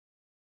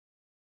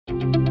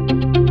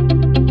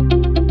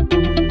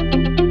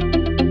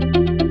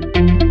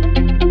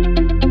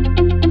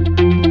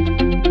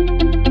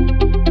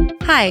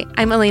Hi,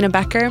 I'm Elena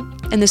Becker,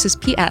 and this is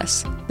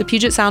PS, the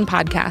Puget Sound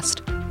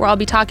podcast, where I'll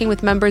be talking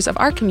with members of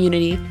our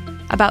community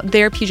about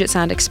their Puget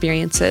Sound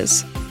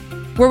experiences.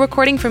 We're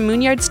recording from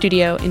Moonyard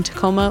Studio in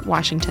Tacoma,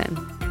 Washington,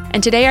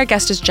 and today our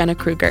guest is Jenna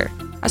Kruger,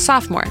 a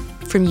sophomore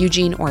from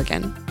Eugene,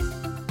 Oregon.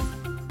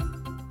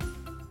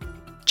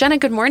 Jenna,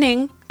 good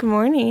morning. Good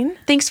morning.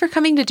 Thanks for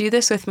coming to do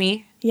this with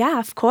me. Yeah,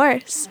 of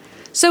course.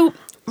 So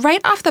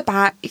right off the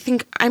bat, I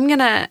think I'm going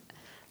to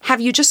have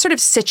you just sort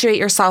of situate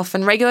yourself,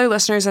 and regular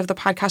listeners of the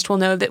podcast will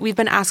know that we've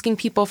been asking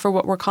people for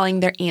what we're calling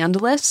their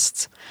and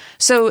lists.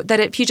 So that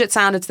at Puget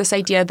Sound, it's this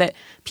idea that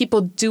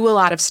people do a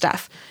lot of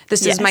stuff.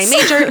 This is my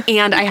major,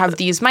 and I have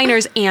these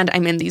minors, and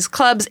I'm in these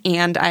clubs,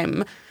 and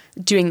I'm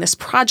doing this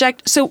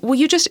project. So will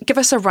you just give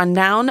us a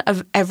rundown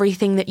of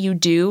everything that you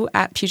do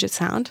at Puget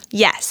Sound?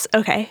 Yes.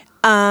 Okay.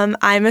 I'm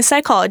a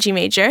psychology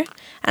major,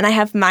 and I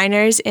have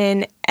minors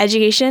in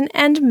education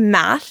and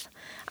math.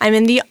 I'm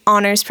in the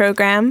honors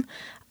program.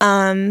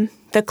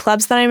 The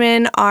clubs that I'm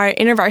in are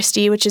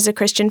InterVarsity, which is a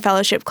Christian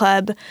fellowship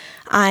club.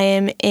 I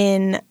am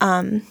in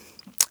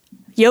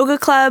yoga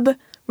club,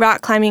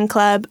 rock climbing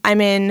club. I'm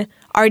in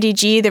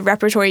RDG, the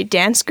repertory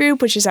dance group,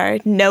 which is our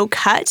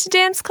no-cut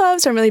dance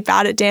club. So I'm really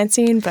bad at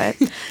dancing, but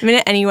I'm in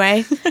it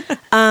anyway.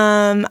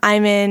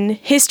 I'm in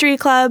history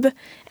club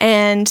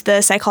and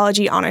the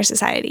psychology honor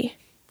society.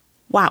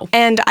 Wow.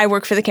 And I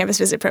work for the campus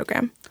visit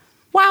program.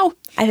 Wow.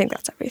 I think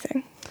that's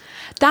everything.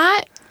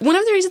 One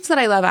of the reasons that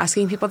I love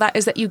asking people that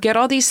is that you get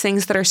all these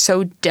things that are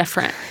so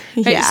different.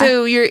 Right? Yeah.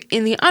 So you're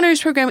in the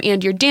honors program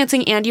and you're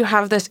dancing and you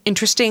have this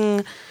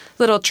interesting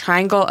little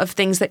triangle of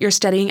things that you're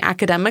studying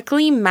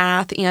academically.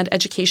 Math and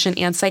education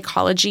and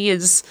psychology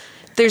there's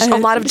a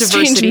lot of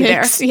diversity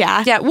there.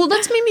 Yeah. Yeah. Well,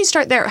 let's maybe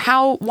start there.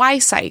 Why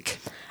psych?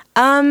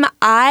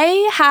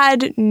 I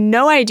had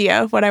no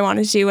idea what I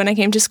wanted to do when I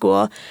came to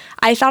school.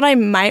 I thought I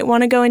might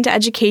want to go into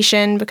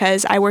education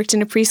because I worked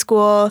in a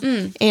preschool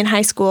in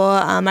high school.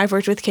 I've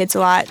worked with kids a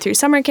lot through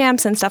summer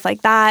camps and stuff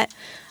like that.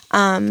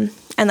 And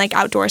like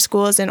outdoor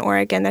schools in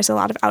Oregon, there's a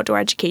lot of outdoor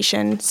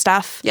education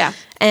stuff. Yeah.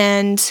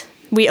 And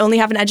we only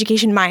have an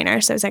education minor.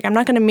 So I was like, I'm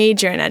not going to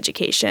major in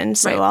education.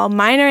 So Right. I'll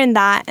minor in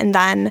that. And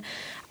then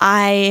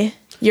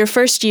your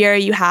first year,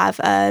 you have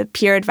a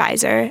peer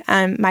advisor.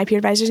 My peer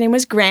advisor's name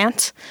was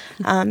Grant.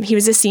 He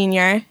was a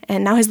senior,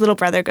 and now his little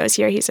brother goes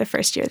here. He's a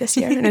first year this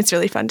year, and it's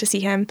really fun to see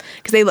him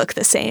because they look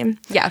the same.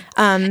 Yeah.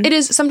 It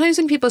is. Sometimes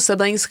when people's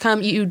siblings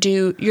come,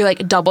 you're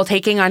like double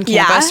taking on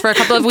campus for a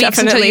couple of weeks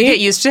until you get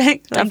used to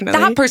it. Like,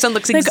 that person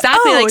looks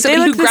exactly like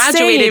somebody who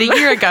graduated a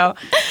year ago.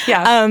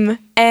 Yeah.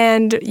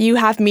 And you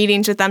have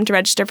meetings with them to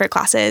register for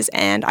classes.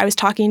 And I was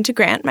talking to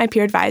Grant, my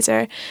peer advisor,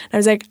 and I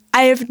was like,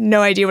 I have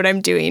no idea what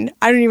I'm doing.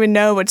 I don't even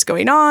know what's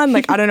going on.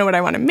 Like, I don't know what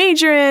I want to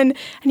major in.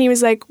 And he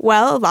was like,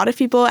 well, a lot of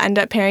people end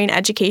up pairing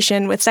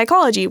education with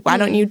psychology. Why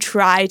don't you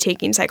try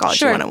taking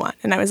Psychology 101?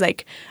 And I was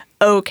like,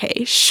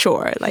 okay,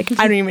 sure. Like,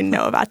 I don't even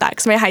know about that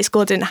because my high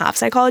school didn't have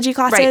psychology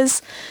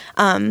classes,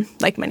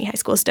 like many high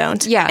schools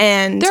don't. Yeah.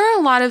 And there are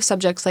a lot of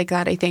subjects like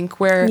that, I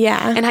think, where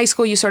in high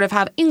school you sort of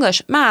have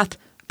English, math,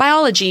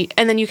 biology,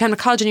 and then you come to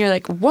college and you're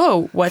like,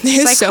 whoa, what's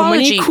There's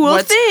psychology? So many cool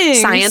things.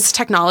 Science,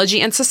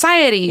 technology, and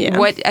society,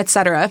 et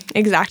cetera.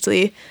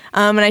 Exactly.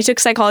 And I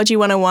took Psychology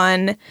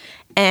 101,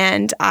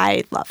 and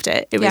I loved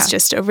it. It was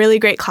just a really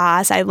great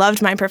class. I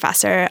loved my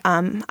professor.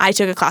 I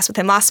took a class with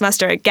him last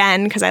semester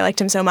again because I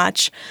liked him so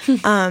much.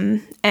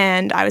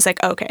 And I was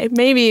like, okay,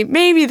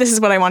 maybe this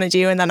is what I want to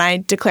do. And then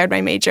I declared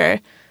my major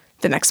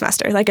the next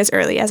semester, like as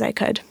early as I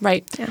could.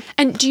 Right. Yeah.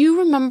 And do you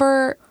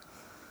remember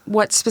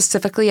what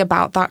specifically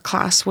about that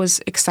class was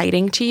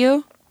exciting to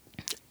you?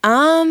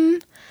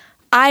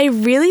 I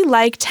really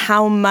liked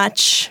how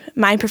much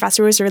my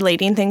professor was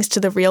relating things to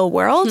the real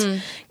world.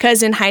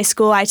 Because in high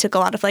school, I took a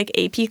lot of like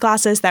AP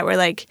classes that were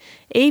like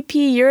AP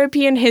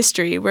European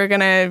history. We're going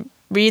to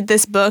read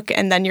this book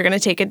and then you're going to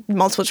take a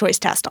multiple choice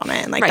test on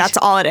it. And like that's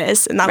all it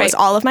is. And that was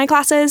all of my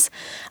classes.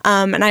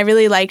 And I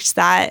really liked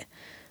that.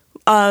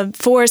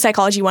 For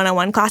Psychology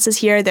 101 classes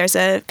here, there's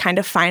a kind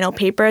of final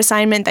paper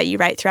assignment that you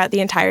write throughout the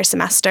entire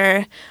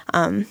semester.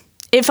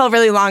 It felt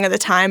really long at the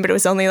time, but it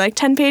was only like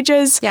 10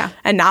 pages. Yeah.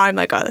 And now I'm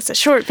like, oh, that's a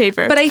short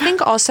paper. But I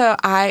think also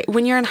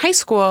when you're in high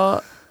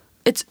school,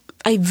 it's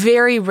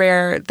very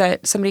rare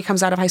that somebody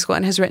comes out of high school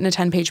and has written a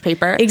 10-page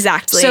paper.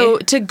 Exactly. So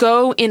to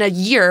go in a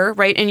year,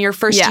 right, in your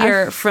first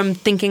year from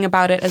thinking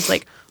about it as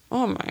like,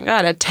 oh my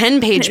God, a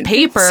 10-page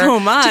paper. So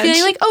much. To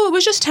feeling like, oh, it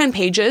was just 10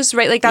 pages,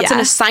 right? Like that's an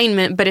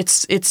assignment, but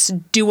it's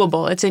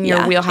doable. It's in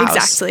your wheelhouse.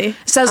 Exactly. It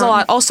says a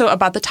lot also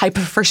about the type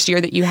of first year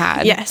that you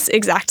had. Yes,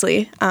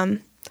 exactly.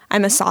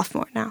 I'm a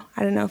sophomore now.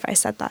 I don't know if I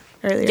said that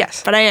earlier.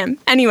 Yes. But I am.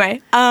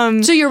 Anyway.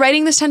 So you're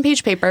writing this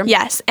 10-page paper.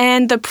 Yes.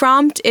 And the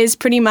prompt is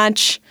pretty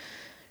much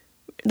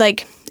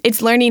like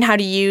it's learning how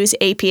to use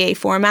APA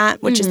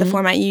format, which is the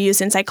format you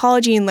use in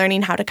psychology, and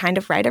learning how to kind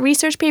of write a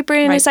research paper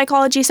in a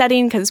psychology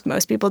setting because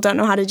most people don't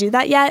know how to do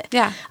that yet.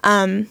 Yeah.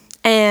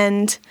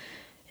 And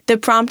the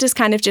prompt is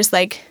kind of just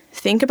like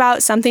think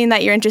about something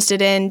that you're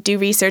interested in, do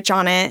research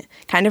on it,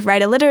 kind of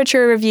write a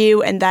literature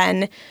review, and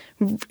then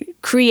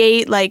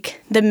create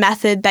like the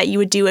method that you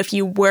would do if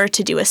you were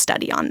to do a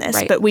study on this.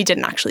 Right. But we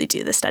didn't actually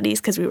do the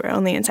studies because we were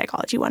only in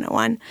Psychology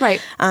 101.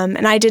 Right.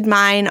 And I did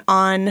mine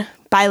on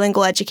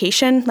bilingual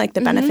education, like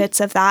the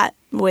benefits of that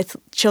with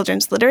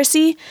children's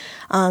literacy.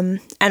 And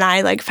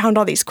I like found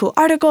all these cool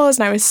articles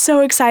and I was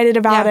so excited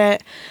about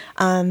it.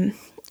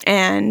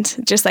 And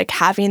just like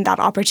having that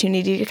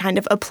opportunity to kind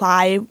of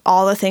apply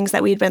all the things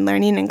that we'd been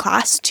learning in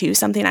class to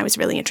something I was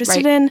really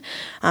interested in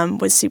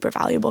was super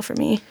valuable for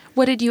me.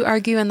 What did you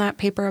argue in that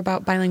paper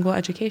about bilingual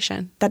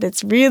education? That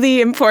it's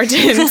really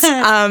important.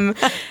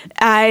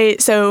 I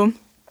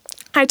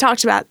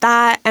talked about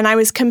that, and I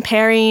was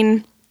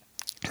comparing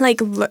like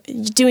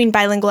doing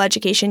bilingual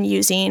education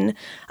using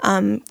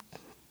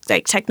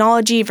like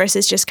technology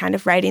versus just kind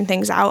of writing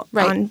things out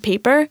on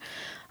paper.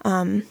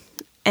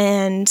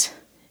 And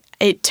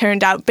it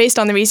turned out, based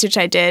on the research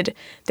I did,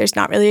 there's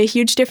not really a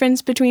huge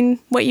difference between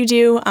what you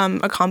do.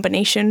 A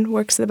combination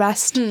works the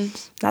best.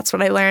 That's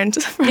what I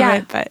learned from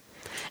it, but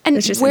and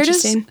it's just where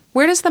interesting.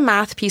 Where does the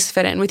math piece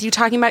fit in? With you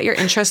talking about your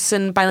interests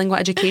in bilingual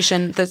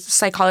education, the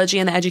psychology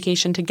and the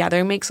education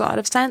together makes a lot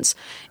of sense.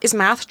 Is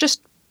math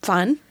just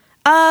fun?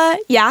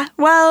 Yeah.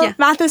 Well,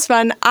 math is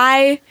fun.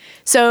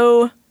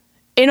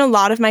 In a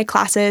lot of my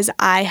classes,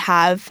 I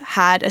have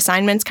had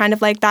assignments kind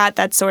of like that.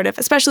 That's sort of,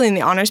 especially in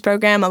the honors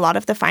program, a lot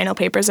of the final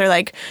papers are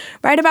like,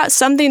 write about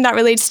something that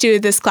relates to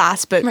this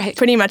class, but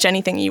pretty much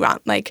anything you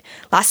want. Like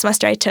last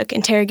semester, I took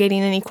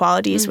Interrogating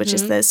Inequalities, which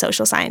is the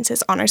social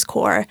sciences honors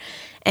core.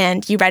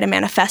 And you write a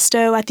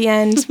manifesto at the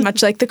end,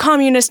 much like the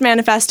Communist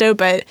Manifesto,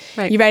 but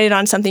you write it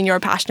on something you're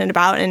passionate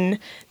about. And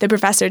the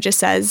professor just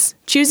says,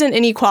 choose an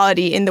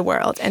inequality in the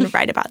world and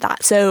write about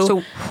that.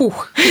 So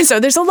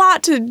there's a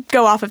lot to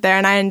go off of there.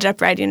 And I ended up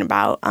writing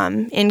about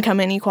income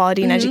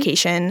inequality in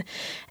education.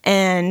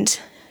 And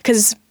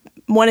because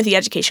one of the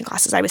education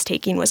classes I was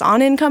taking was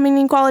on income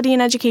inequality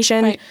in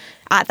education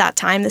at that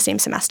time, the same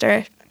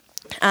semester.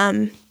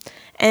 And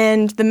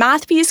the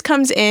math piece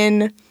comes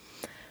in.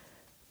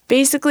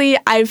 Basically,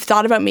 I've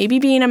thought about maybe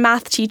being a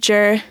math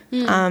teacher.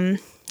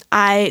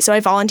 I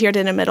volunteered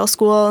in a middle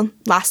school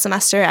last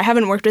semester. I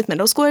haven't worked with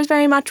middle schoolers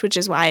very much, which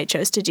is why I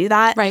chose to do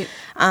that.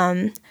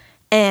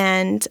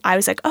 And I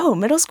was like, oh,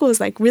 middle school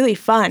is like really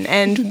fun.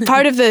 And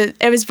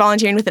I was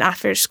volunteering with an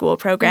after school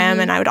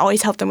program, and I would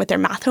always help them with their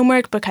math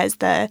homework because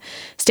the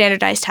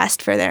standardized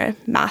test for their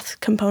math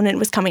component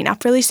was coming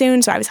up really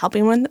soon. So I was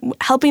helping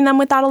them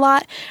with that a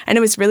lot. And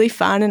it was really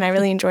fun, and I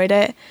really enjoyed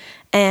it.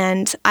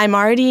 And I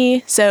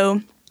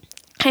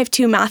have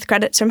 2 math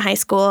credits from high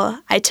school.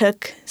 I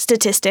took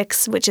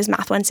statistics, which is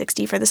Math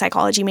 160 for the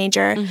psychology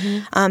major,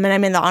 and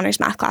I'm in the honors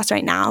math class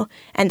right now.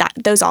 And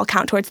those all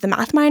count towards the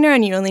math minor,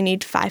 and you only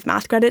need 5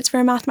 math credits for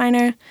a math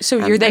minor.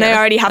 So you're there, and I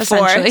already have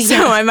 4, so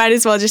I might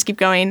as well just keep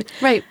going.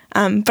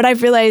 But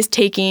I've realized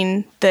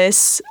taking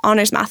this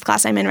honors math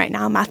class I'm in right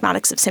now,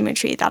 Mathematics of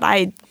Symmetry, that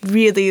I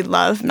really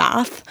love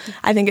math.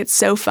 I think it's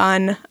so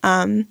fun.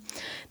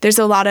 There's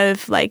a lot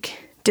of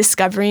like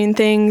discovering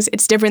things.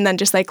 It's different than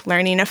just like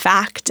learning a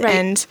fact.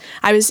 And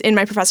I was in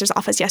my professor's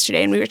office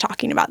yesterday and we were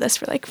talking about this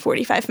for like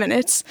 45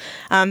 minutes,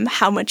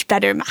 how much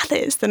better math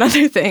is than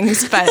other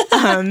things. But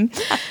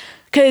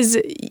because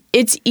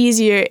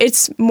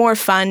it's more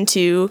fun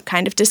to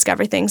kind of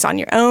discover things on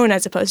your own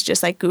as opposed to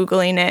just like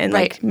Googling it and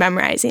like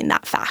memorizing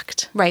that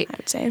fact. I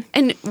would say.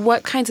 And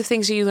what kinds of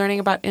things are you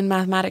learning about in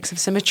Mathematics of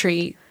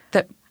Symmetry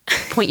that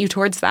point you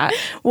towards that?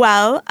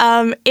 Well,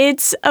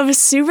 it's a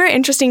super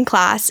interesting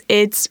class.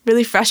 It's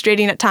really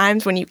frustrating at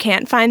times when you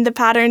can't find the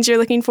patterns you're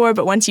looking for,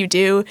 but once you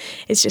do,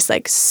 it's just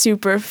like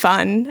super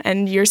fun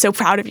and you're so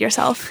proud of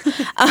yourself.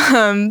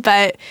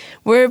 But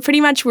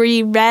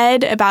we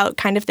read about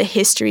kind of the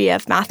history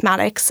of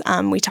mathematics.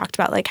 We talked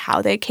about like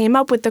how they came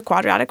up with the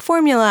quadratic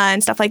formula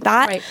and stuff like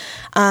that.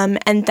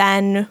 And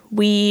then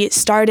we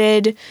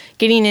started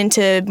getting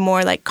into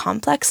more like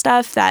complex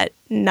stuff that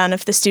none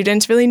of the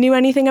students really knew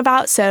anything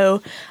about.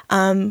 So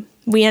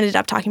we ended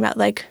up talking about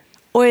like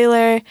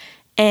Euler,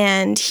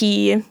 and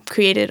he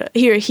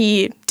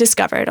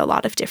discovered a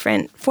lot of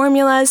different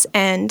formulas.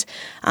 And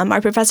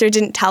our professor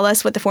didn't tell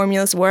us what the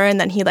formulas were,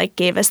 and then he like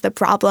gave us the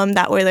problem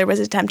that Euler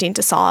was attempting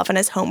to solve. And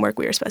as homework,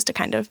 we were supposed to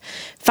kind of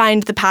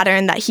find the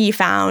pattern that he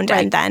found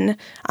and then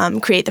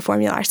create the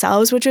formula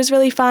ourselves, which was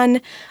really fun.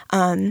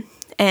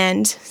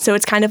 And so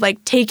it's kind of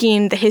like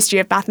taking the history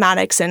of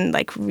mathematics and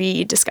like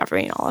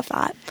rediscovering all of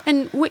that.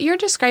 And what you're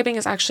describing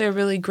is actually a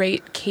really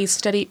great case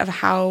study of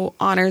how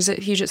honors at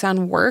Puget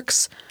Sound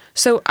works.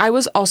 So I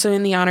was also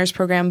in the honors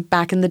program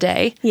back in the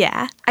day.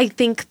 Yeah. I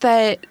think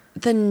that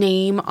the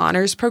name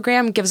honors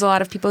program gives a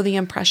lot of people the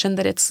impression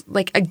that it's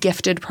like a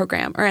gifted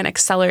program or an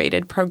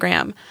accelerated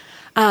program.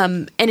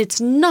 And it's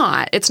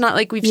not. It's not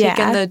like we've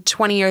taken the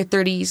 20 or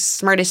 30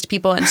 smartest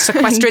people and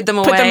sequestered them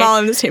away. Put them all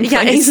in the same place.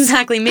 Yeah,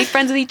 exactly. Make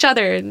friends with each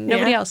other and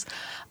nobody else.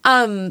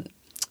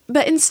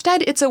 But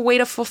instead, it's a way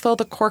to fulfill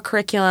the core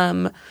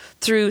curriculum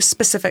through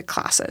specific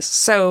classes.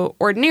 So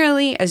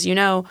ordinarily, as you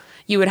know,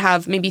 you would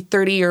have maybe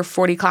 30 or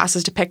 40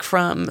 classes to pick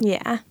from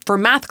for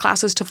math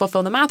classes to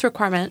fulfill the math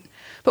requirement.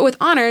 But with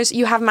honors,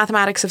 you have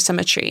mathematics of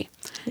symmetry.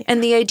 Yeah.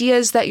 And the idea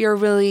is that you're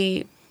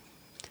really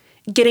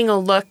getting a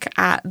look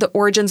at the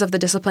origins of the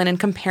discipline and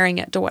comparing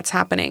it to what's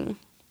happening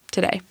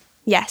today.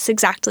 Yes,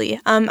 exactly.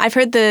 I've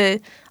heard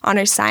the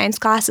honors science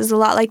class is a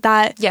lot like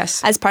that.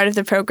 Yes. As part of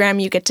the program,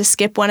 you get to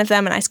skip one of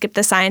them, and I skipped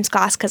the science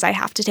class because I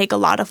have to take a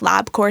lot of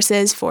lab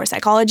courses for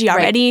psychology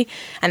already, right.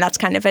 And that's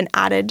kind of an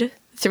added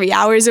 3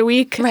 hours a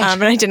week. Right.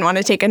 And I didn't want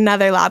to take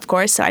another lab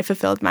course, so I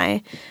fulfilled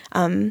my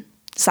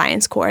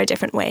science core a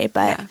different way.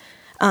 But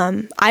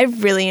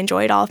I've really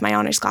enjoyed all of my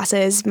honors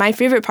classes. My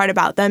favorite part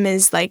about them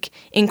is like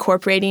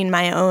incorporating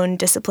my own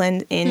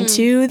discipline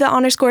into the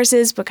honors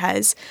courses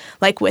because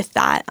like with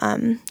that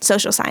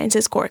social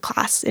sciences core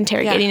class,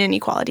 Interrogating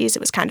Inequalities, it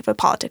was kind of a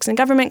politics and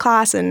government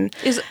class. And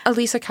is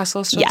Elisa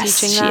Kessel still teaching that?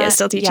 Yes, she is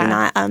still teaching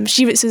that.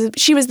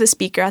 She was the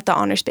speaker at the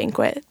honors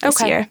banquet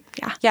this year.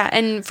 Yeah. Yeah,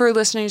 and for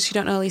listeners who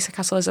don't know, Elisa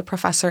Kessel is a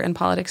professor in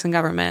politics and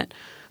government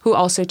who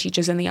also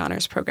teaches in the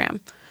honors program.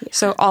 Yeah.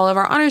 So all of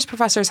our honors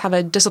professors have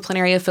a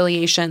disciplinary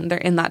affiliation. They're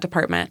in that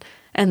department,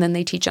 and then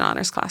they teach an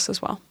honors class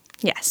as well.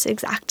 Yes,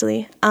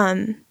 exactly.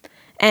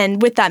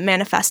 And with that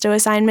manifesto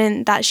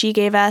assignment that she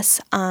gave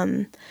us,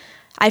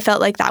 I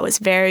felt like that was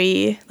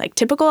very like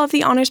typical of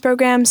the honors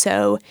program.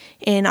 So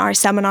in our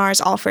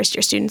seminars, all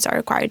first-year students are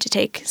required to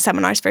take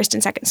seminars first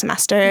and second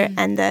semester,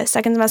 and the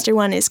second semester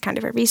one is kind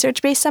of a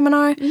research-based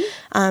seminar,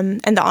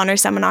 and the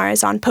honors seminar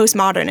is on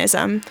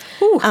postmodernism,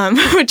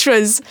 which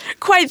was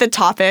quite the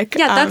topic.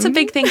 Yeah, that's a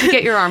big thing to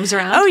get your arms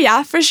around. Oh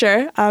yeah, for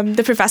sure.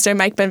 The professor,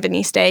 Mike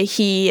Benveniste,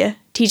 he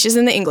teaches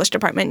in the English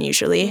department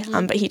usually,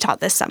 but he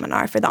taught this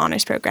seminar for the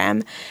honors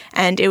program,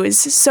 and it was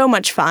so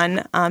much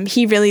fun.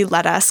 He really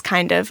let us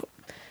kind of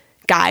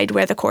guide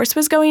where the course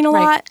was going a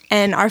lot,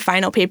 and our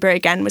final paper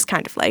again was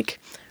kind of like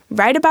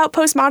write about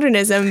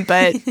postmodernism,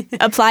 but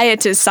apply it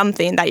to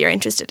something that you're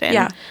interested in.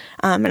 Yeah.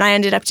 And I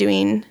ended up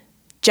doing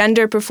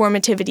gender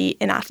performativity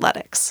in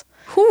athletics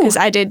because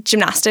I did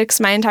gymnastics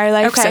my entire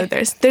life, so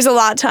there's a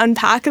lot to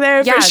unpack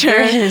there for sure.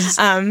 There is.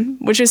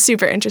 Which was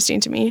super interesting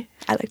to me.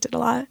 I liked it a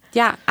lot.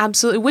 Yeah,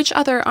 absolutely. Which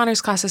other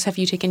honors classes have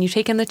you taken? You've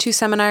taken the 2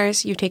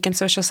 seminars, you've taken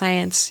social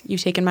science,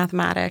 you've taken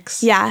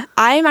mathematics. Yeah,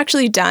 I'm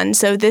actually done.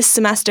 So this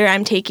semester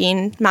I'm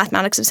taking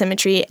mathematics of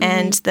symmetry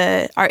and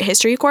the art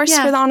history course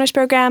for the honors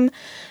program.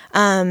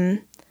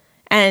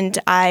 And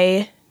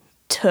I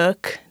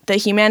took the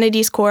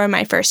humanities core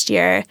my first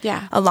year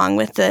along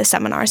with the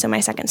seminar, so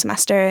my second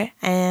semester,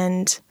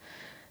 and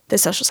the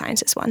social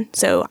sciences one.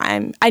 So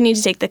I need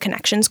to take the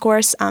connections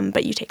course,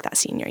 but you take that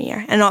senior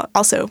year. And I'll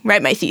also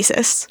write my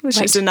thesis, which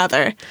is whole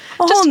nother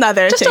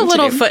just thing a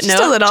little to do. footnote.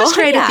 Just a little. Just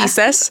write a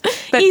thesis.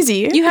 But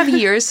easy. You have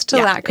years till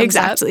that comes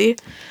exactly. up.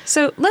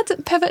 So let's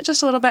pivot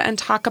just a little bit and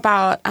talk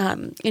about,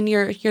 in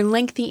your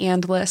lengthy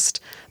and list,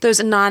 those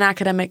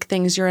non-academic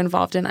things you're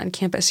involved in on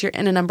campus. You're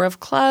in a number of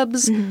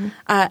clubs,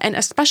 and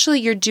especially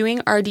you're doing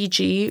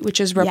RDG,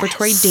 which is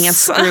Repertory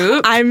Dance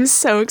Group. I'm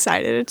so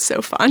excited. It's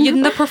so fun.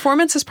 And the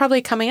performance is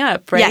probably coming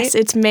up, right? Yes,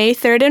 it's May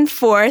 3rd and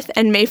 4th,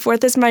 and May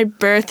 4th is my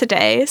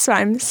birthday, so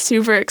I'm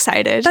super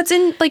excited. That's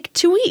in like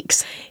 2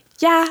 weeks.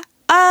 Yeah.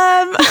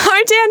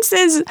 Our dance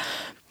is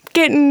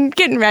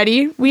getting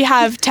ready. We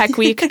have Tech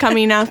Week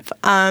coming up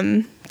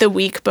the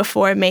week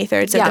before May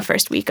 3rd, so the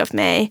first week of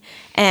May,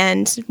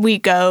 and we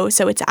go,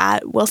 so it's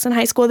at Wilson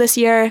High School this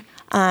year,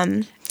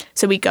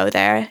 so we go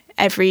there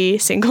every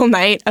single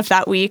night of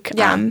that week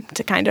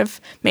to kind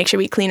of make sure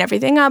we clean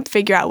everything up,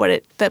 figure out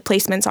what the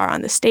placements are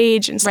on the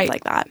stage and stuff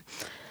like that.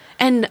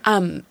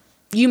 And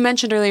you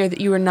mentioned earlier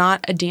that you were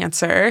not a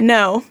dancer.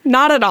 No,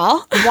 not at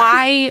all.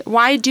 Why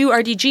do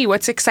RDG?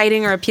 What's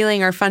exciting or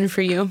appealing or fun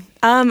for you?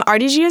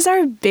 RDG is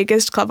our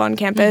biggest club on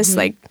campus.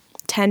 Like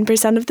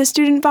 10% of the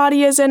student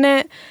body is in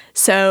it.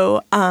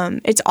 So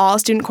it's all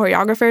student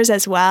choreographers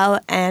as well.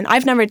 And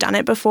I've never done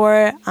it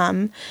before.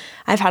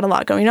 I've had a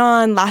lot going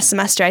on. Last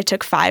semester I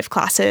took 5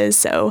 classes,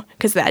 so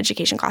because the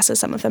education classes,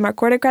 some of them are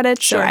quarter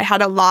credits, so I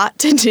had a lot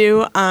to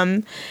do.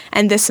 And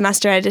this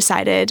semester I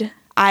decided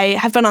I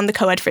have been on the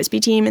co-ed Frisbee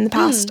team in the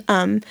past,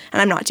 and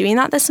I'm not doing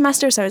that this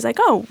semester, so I was like,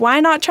 oh, why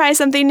not try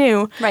something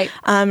new? Right.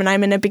 And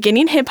I'm in a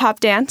beginning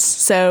hip-hop dance,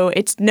 so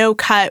it's no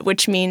cut,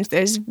 which means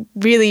there's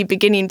really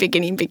beginning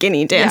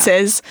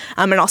dances,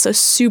 and also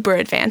super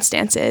advanced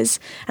dances.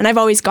 And I've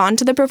always gone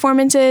to the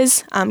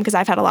performances, because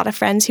I've had a lot of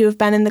friends who have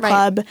been in the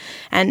club,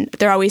 and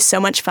they're always so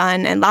much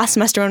fun. And last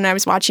semester when I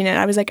was watching it,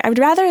 I was like, I would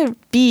rather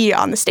be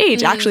on the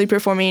stage actually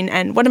performing.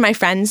 And one of my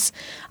friends,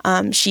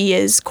 she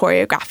is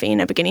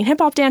choreographing a beginning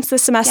hip-hop dance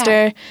this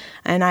semester,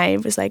 and I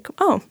was like,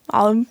 oh,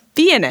 I'll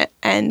be in it,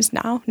 and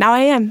now I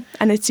am,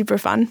 and it's super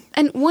fun.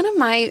 And one of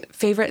my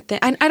favorite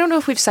things, I don't know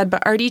if we've said,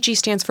 but RDG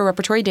stands for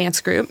Repertory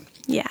Dance Group.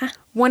 Yeah.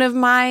 One of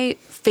my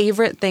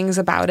favorite things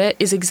about it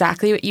is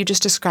exactly what you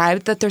just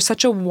described, that there's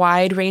such a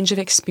wide range of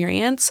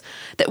experience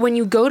that when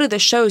you go to the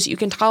shows, you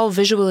can tell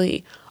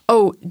visually,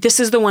 oh, this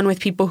is the one with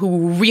people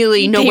who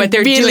really know They what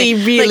they're really,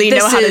 doing. really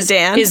know how to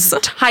dance. Is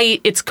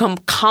tight. It's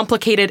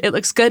complicated. It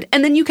looks good.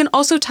 And then you can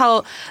also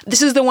tell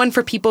this is the one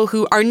for people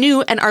who are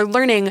new and are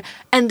learning,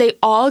 and they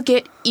all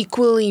get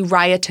equally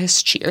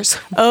riotous cheers.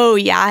 Oh,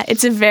 yeah.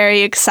 It's a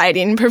very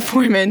exciting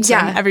performance.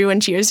 Yeah. And everyone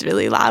cheers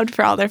really loud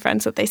for all their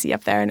friends that they see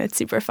up there, and it's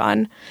super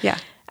fun. Yeah.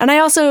 And I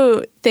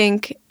also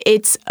think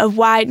it's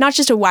not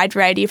just a wide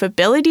variety of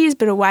abilities,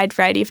 but a wide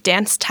variety of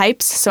dance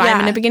types. So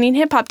I'm in a beginning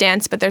hip hop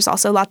dance, but there's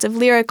also lots of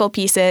lyrical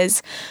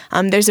pieces.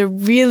 There's a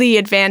really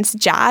advanced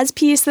jazz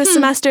piece this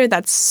semester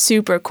that's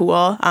super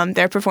cool.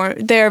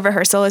 Their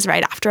rehearsal is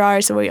right after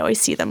ours, so we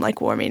always see them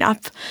like warming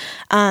up.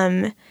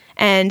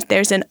 And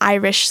there's an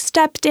Irish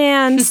step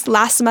dance.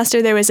 Last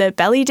semester there was a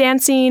belly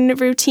dancing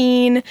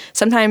routine.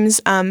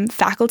 Sometimes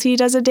faculty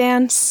does a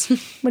dance,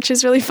 which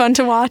is really fun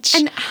to watch.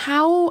 And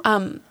how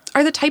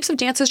are the types of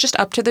dances just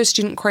up to those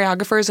student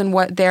choreographers and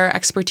what their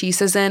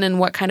expertise is in and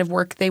what kind of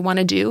work they want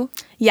to do?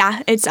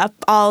 Yeah, it's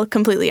all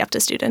completely up to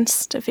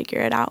students to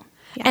figure it out.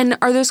 Yeah. And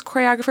are those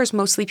choreographers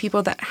mostly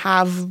people that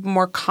have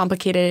more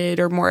complicated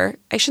or more,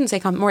 I shouldn't say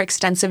more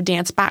extensive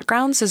dance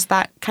backgrounds? Is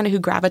that kind of who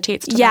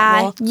gravitates to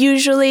that role? Yeah,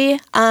 usually.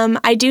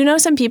 I do know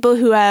some people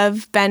who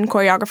have been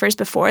choreographers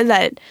before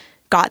that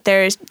got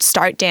their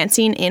start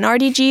dancing in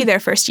RDG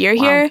their first year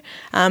here.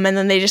 And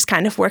then they just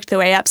kind of worked their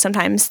way up.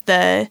 Sometimes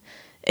the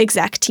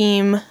exec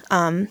team,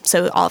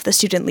 so all of the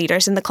student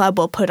leaders in the club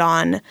will put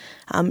on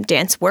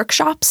dance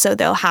workshops. So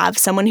they'll have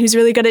someone who's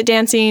really good at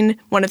dancing,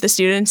 one of the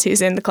students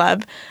who's in the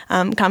club,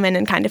 come in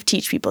and kind of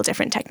teach people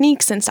different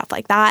techniques and stuff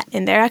like that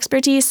in their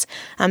expertise.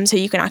 So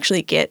you can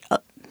actually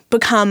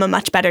become a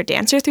much better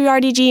dancer through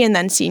RDG. And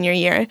then senior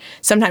year,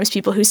 sometimes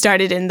people who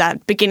started in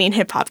that beginning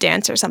hip hop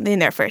dance or something in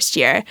their first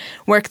year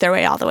work their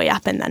way all the way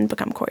up and then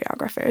become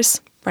choreographers.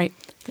 Right.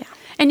 Yeah.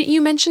 And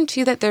you mentioned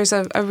too that there's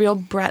a real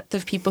breadth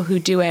of people who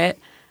do it.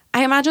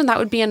 I imagine that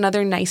would be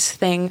another nice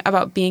thing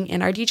about being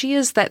in RDG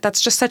is that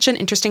that's just such an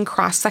interesting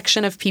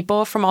cross-section of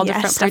people from all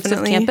different parts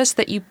definitely. of campus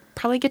that you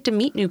probably get to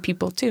meet new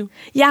people too.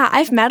 Yeah,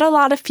 I've met a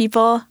lot of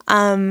people.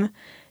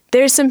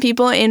 There's some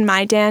people in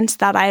my dance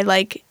that I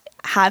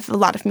have a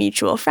lot of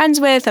mutual friends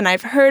with, and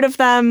I've heard of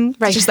them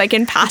just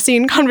in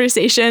passing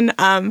conversation.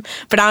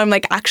 But now I'm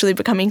actually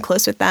becoming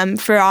close with them.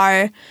 For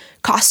our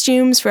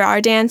costumes for our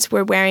dance,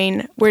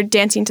 we're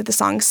dancing to the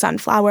song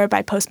Sunflower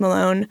by Post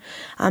Malone.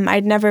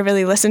 I'd never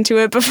really listened to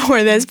it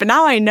before this, but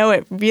now I know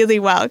it really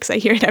well because I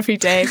hear it every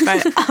day.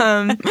 But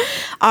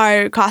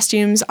our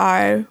costumes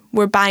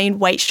we're buying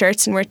white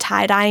shirts and we're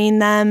tie-dyeing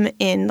them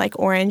in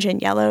orange and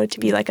yellow to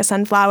be like a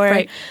sunflower.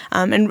 Right.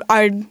 And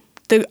our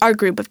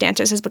group of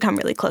dancers has become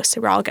really close,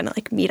 so we're all going to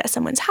meet at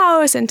someone's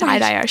house and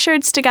tie-dye our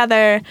shirts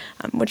together,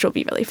 which will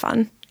be really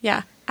fun.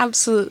 Yeah,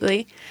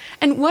 absolutely.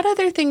 And what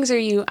other things are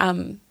you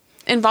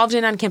involved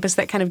in on campus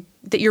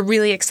that you're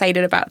really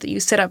excited about, that you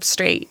sit up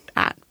straight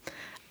at?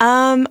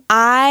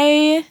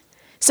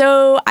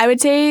 So I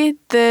would say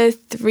the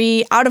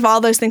three, out of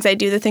all those things I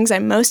do, the things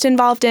I'm most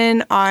involved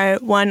in are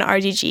one,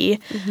 RDG,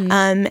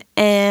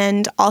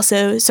 and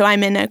also, so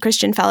I'm in a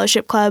Christian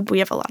fellowship club. We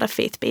have a lot of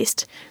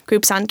faith-based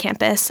groups on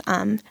campus,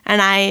 and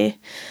I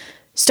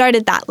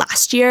started that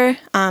last year,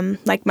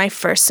 my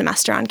first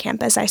semester on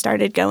campus. I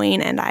started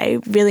going, and I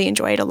really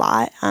enjoyed a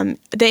lot. The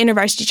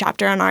InterVarsity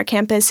chapter on our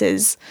campus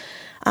is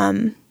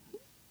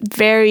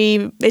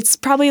it's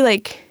probably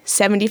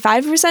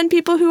 75%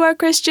 people who are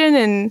Christian,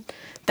 and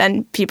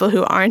then people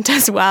who aren't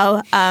as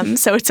well.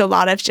 So it's a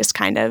lot of just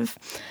kind of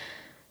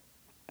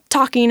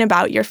talking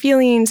about your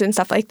feelings and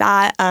stuff like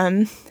that.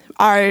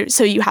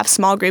 So you have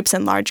small groups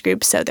and large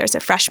groups. So there's a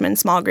freshman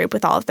small group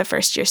with all of the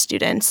first year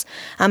students.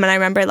 And I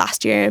remember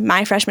last year,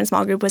 my freshman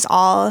small group was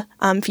all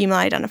female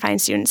identifying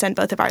students, and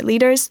both of our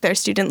leaders, their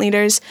student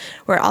leaders,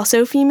 were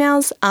also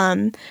females.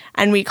 And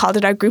we called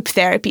it our group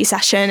therapy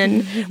session.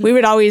 And we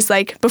would always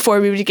before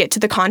we would get to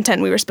the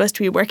content we were supposed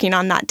to be working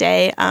on that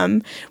day,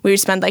 we would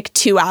spend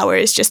 2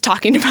 hours just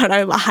talking about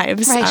our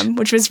lives,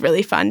 which was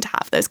really fun to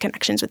have those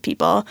connections with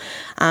people.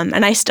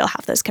 And I still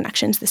have those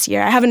connections this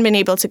year. I haven't been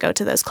able to go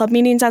to those club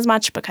meetings as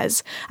much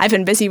because I've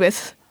been busy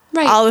with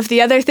all of the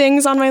other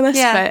things on my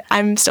list, but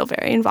I'm still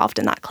very involved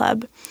in that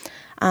club.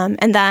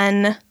 And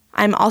then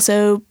I'm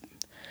also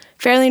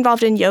fairly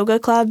involved in yoga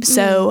club.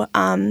 So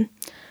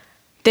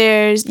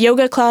there's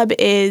yoga club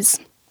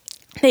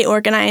they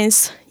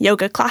organize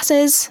yoga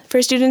classes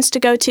for students to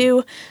go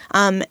to.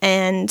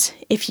 And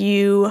if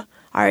you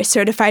are a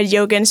certified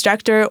yoga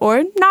instructor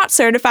or not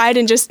certified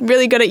and just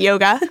really good at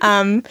yoga,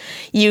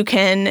 you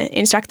can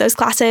instruct those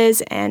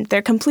classes, and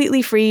they're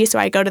completely free. So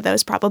I go to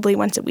those probably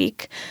once a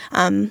week.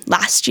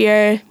 Last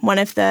year, one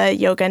of the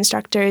yoga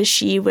instructors,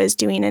 she was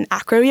doing an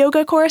acro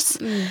yoga course,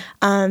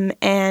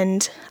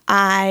 and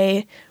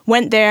I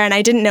went there, and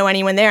I didn't know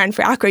anyone there. And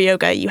for acro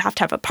yoga, you have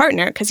to have a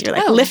partner because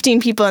you're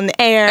lifting people in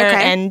the air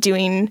and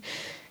doing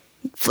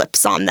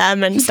flips on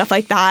them and stuff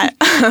like that.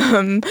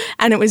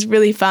 And it was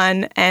really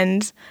fun,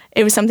 and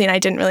it was something I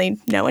didn't really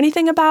know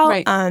anything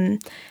about.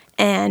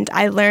 And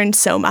I learned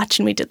so much,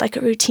 and we did like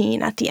a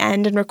routine at the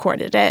end and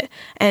recorded it.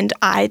 And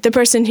the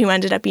person who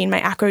ended up being my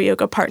acro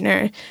yoga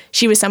partner,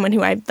 she was someone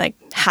who I like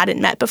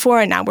hadn't met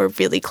before, and now we're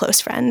really close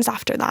friends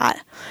after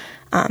that.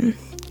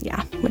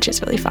 Which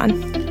is really fun.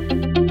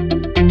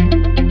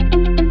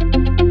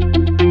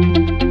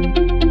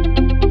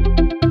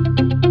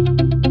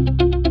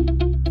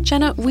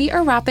 Jenna, we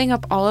are wrapping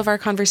up all of our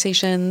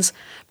conversations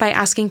by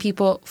asking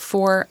people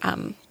for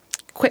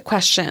quick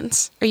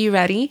questions. Are you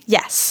ready?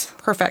 Yes.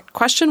 Perfect.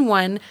 Question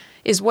 1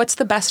 is, what's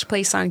the best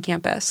place on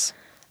campus?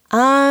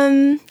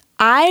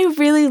 I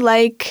really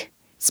like,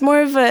 it's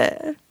more of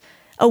a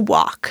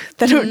walk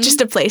than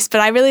just a place,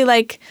 but I really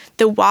like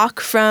the walk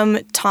from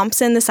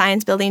Thompson, the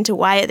science building, to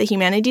Wyatt, the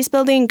humanities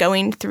building,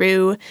 going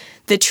through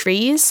the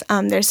trees.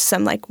 There's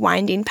some like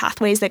winding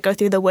pathways that go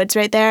through the woods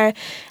right there.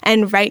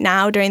 And right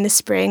now during the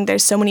spring,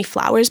 there's so many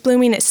flowers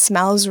blooming. It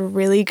smells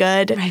really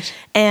good. Right.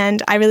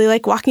 And I really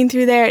like walking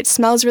through there. It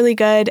smells really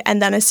good.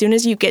 And then as soon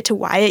as you get to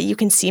Wyatt, you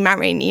can see Mount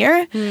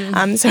Rainier.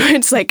 So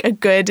it's like a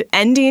good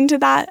ending to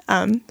that.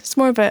 It's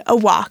more of a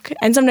walk.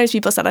 And sometimes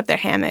people set up their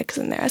hammocks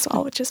in there as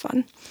well, which is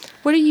fun.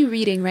 What are you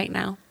reading right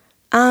now?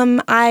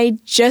 I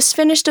just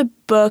finished a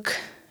book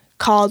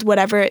called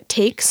Whatever It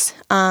Takes.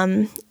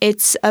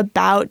 It's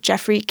about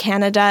Geoffrey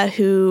Canada,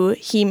 who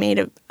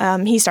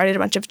he started a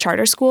bunch of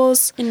charter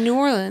schools. In New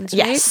Orleans,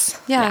 right? Yes.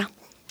 Yeah.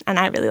 And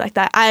I really like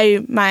that.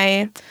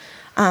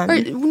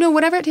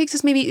 Whatever It Takes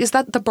is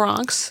that the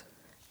Bronx?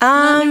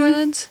 Not New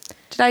Orleans?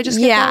 Did I just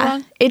get that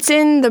wrong? It's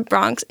in the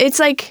Bronx. It's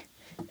like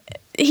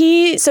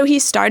he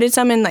started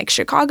some in like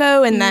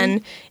Chicago, and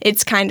then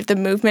it's kind of, the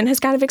movement has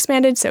kind of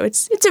expanded, so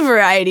it's a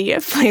variety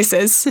of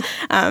places.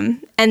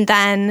 And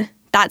then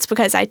that's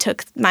because I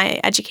took my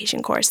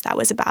education course that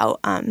was about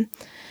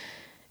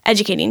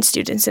educating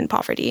students in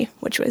poverty,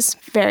 which was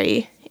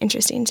very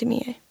interesting to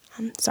me.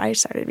 So I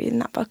started reading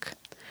that book.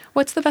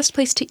 What's the best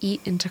place to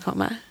eat in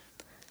Tacoma?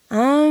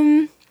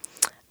 I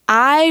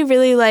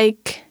really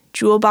like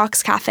Jewel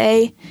Box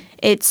Cafe.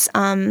 It's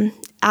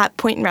at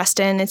Point and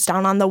Reston. It's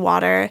down on the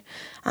water,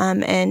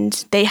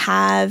 and they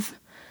have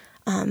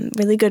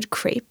really good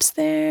crepes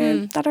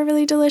there that are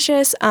really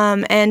delicious.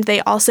 And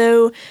they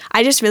also,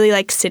 I just really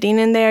like sitting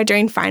in there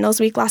during finals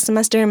week last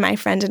semester. My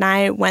friend and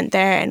I went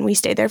there, and we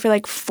stayed there for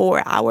like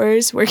 4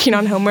 hours working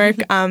on homework.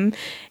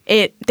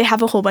 They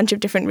have a whole bunch of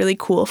different really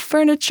cool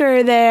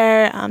furniture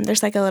there.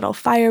 There's like a little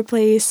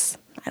fireplace.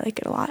 I like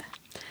it a lot.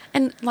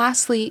 And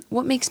lastly,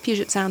 what makes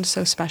Puget Sound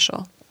so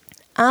special?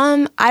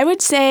 I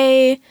would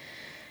say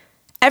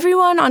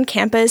everyone on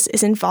campus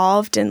is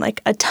involved in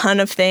like a ton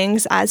of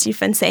things, as you've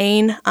been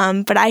saying,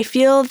 but I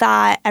feel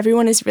that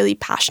everyone is really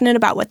passionate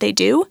about what they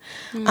do.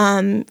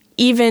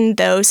 Even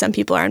though some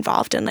people are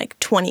involved in like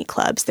 20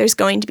 clubs, there's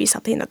going to be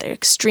something that they're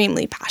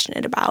extremely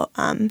passionate about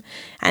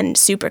and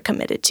super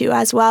committed to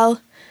as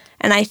well.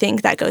 And I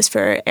think that goes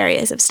for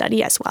areas of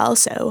study as well.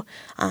 So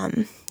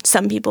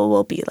some people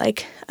will be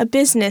like a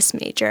business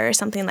major or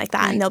something like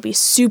that, and they'll be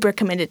super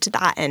committed to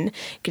that and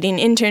getting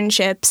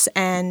internships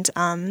and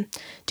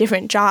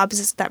different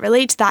jobs that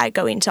relate to that,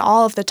 going to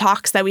all of the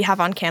talks that we have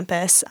on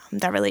campus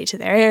that relate to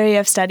their area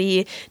of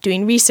study,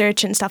 doing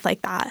research and stuff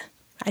like that.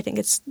 I think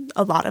it's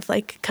a lot of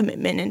like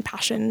commitment and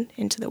passion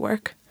into the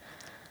work.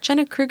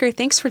 Jenna Kruger,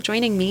 thanks for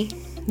joining me.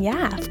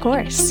 Yeah, of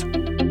course.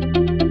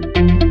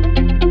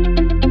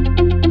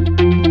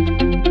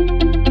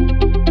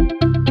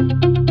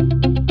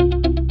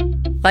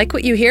 Like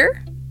what you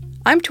hear?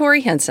 I'm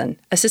Tori Henson,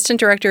 Assistant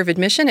Director of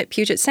Admission at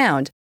Puget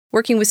Sound,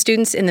 working with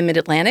students in the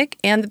Mid-Atlantic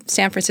and the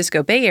San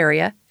Francisco Bay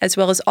Area, as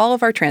well as all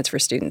of our transfer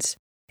students.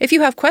 If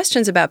you have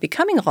questions about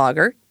becoming a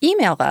logger,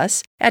 email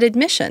us at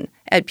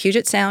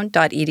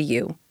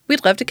admission@pugetsound.edu.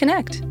 We'd love to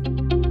connect.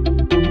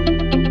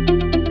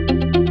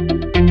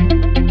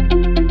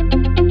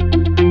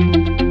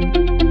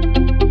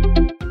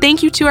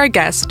 Thank you to our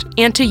guest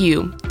and to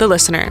you, the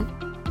listener.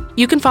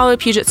 You can follow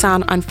Puget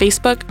Sound on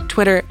Facebook,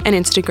 Twitter, and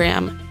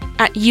Instagram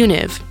at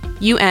UNIV,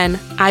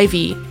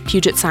 UNIV,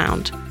 Puget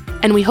Sound.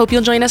 And we hope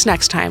you'll join us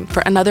next time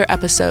for another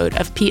episode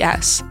of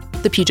PS,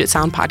 the Puget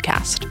Sound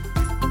Podcast.